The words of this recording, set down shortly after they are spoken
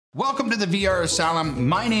Welcome to the VR Asylum.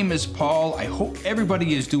 My name is Paul. I hope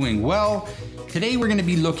everybody is doing well. Today we're going to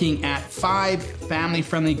be looking at 5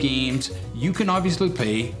 family-friendly games you can obviously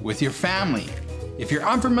play with your family. If you're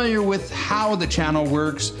unfamiliar with how the channel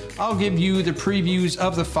works, I'll give you the previews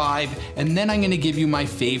of the 5 and then I'm going to give you my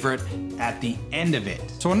favorite at the end of it.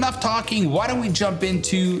 So enough talking, why don't we jump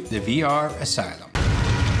into the VR Asylum.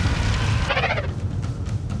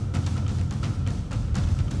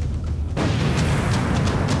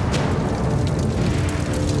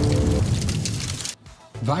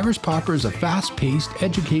 Virus Popper is a fast-paced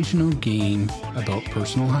educational game about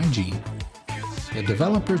personal hygiene. The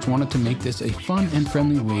developers wanted to make this a fun and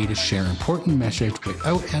friendly way to share important message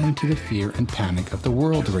without adding to the fear and panic of the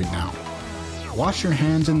world right now. Wash your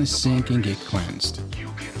hands in the sink and get cleansed.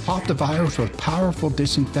 Pop the virus with powerful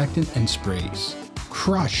disinfectant and sprays.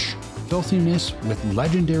 Crush filthiness with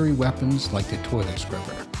legendary weapons like the toilet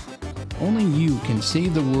scrubber. Only you can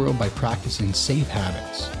save the world by practicing safe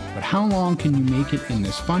habits. But how long can you make it in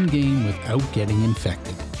this fun game without getting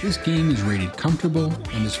infected? This game is rated comfortable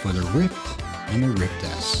and is for the Rift and the Rift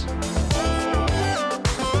S.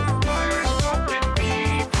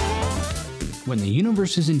 When the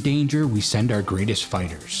universe is in danger, we send our greatest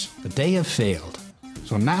fighters, but they have failed.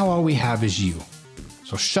 So now all we have is you.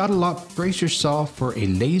 So shuttle up, brace yourself for a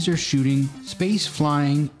laser shooting, space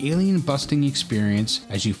flying, alien busting experience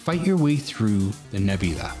as you fight your way through the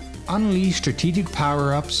nebula. Unleash strategic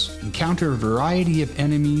power-ups, encounter a variety of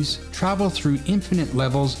enemies, travel through infinite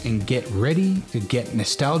levels, and get ready to get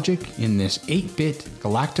nostalgic in this 8-bit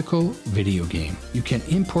galactical video game. You can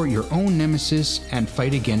import your own nemesis and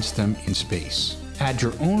fight against them in space. Add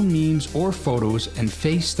your own memes or photos and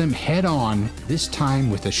face them head-on, this time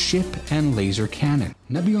with a ship and laser cannon.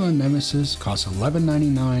 Nebula Nemesis costs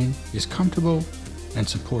 $11.99, is comfortable, and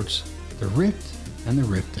supports the Rift and the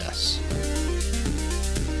Rift S.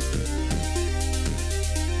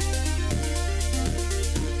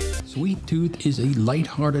 Sweet Tooth is a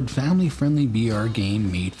light-hearted, family-friendly VR game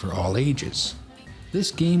made for all ages.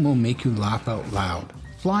 This game will make you laugh out loud.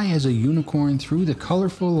 Fly as a unicorn through the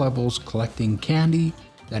colorful levels collecting candy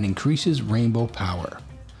that increases rainbow power.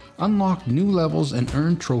 Unlock new levels and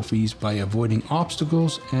earn trophies by avoiding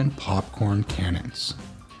obstacles and popcorn cannons.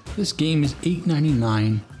 This game is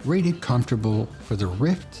 $8.99, rated comfortable for the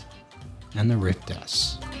Rift and the Rift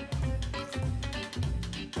S.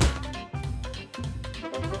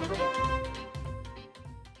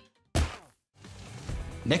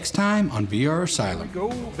 Next time on VR Asylum. Here we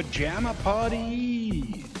go, pajama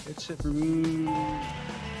party. Let's remove.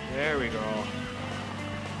 There we go.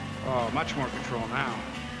 Oh, much more control now.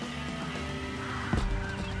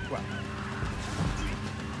 Well,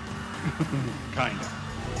 kinda.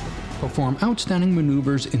 Perform outstanding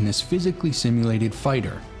maneuvers in this physically simulated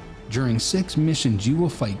fighter. During 6 missions, you will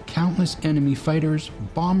fight countless enemy fighters,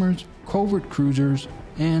 bombers, covert cruisers,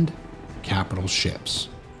 and capital ships.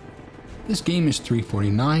 This game is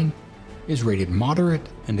 $3.49, is rated moderate,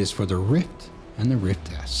 and is for the Rift and the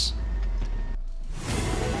Rift S.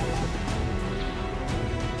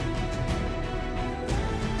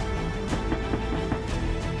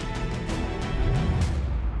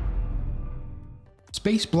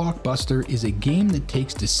 Space Blockbuster is a game that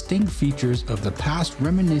takes distinct features of the past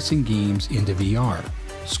reminiscing games into VR.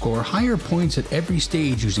 Score higher points at every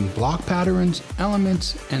stage using block patterns,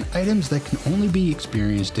 elements, and items that can only be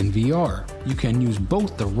experienced in VR. You can use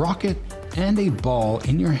both the rocket and a ball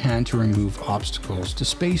in your hand to remove obstacles to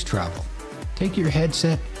space travel. Take your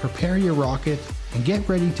headset, prepare your rocket, and get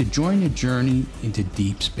ready to join a journey into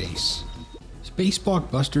deep space. Space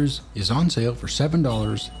Blockbusters is on sale for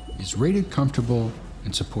 $7, is rated comfortable,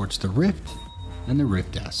 and supports the Rift and the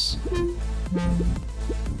Rift S.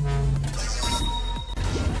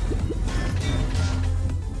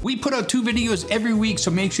 We put out 2 videos every week, so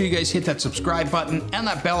make sure you guys hit that subscribe button and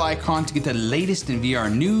that bell icon to get the latest in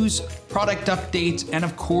VR news, product updates, and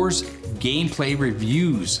of course, gameplay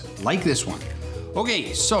reviews like this one.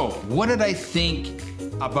 Okay, so what did I think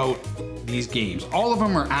about these games? All of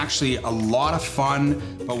them are actually a lot of fun,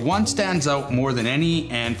 but one stands out more than any,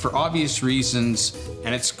 and for obvious reasons,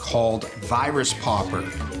 and it's called Virus Popper.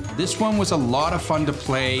 This one was a lot of fun to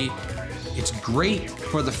play. It's great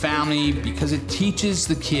for the family because it teaches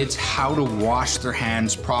the kids how to wash their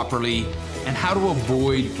hands properly and how to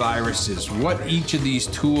avoid viruses. What each of these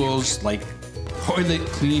tools like toilet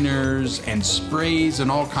cleaners and sprays and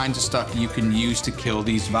all kinds of stuff you can use to kill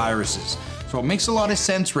these viruses. So it makes a lot of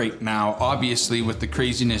sense right now, obviously, with the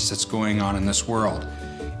craziness that's going on in this world.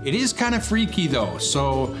 It is kind of freaky though,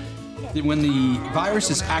 so when the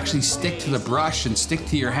viruses actually stick to the brush and stick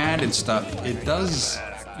to your hand and stuff, it does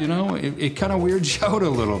you know, it kind of weirds you out a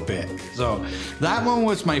little bit. So that one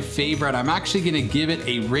was my favorite. I'm actually gonna give it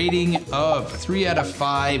a rating of 3 out of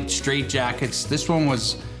 5 straitjackets. This one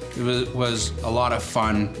was a lot of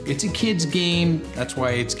fun. It's a kid's game, that's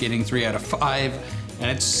why it's getting 3 out of 5. And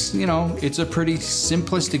it's, you know, it's a pretty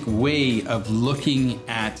simplistic way of looking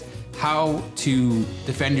at how to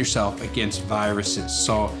defend yourself against viruses.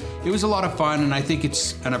 So it was a lot of fun, and I think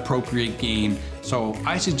it's an appropriate game. So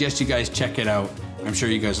I suggest you guys check it out. I'm sure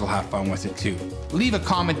you guys will have fun with it too. Leave a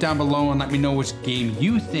comment down below and let me know which game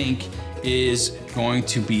you think is going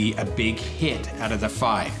to be a big hit out of the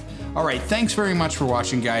 5. All right, thanks very much for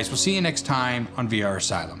watching, guys. We'll see you next time on VR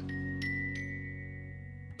Asylum.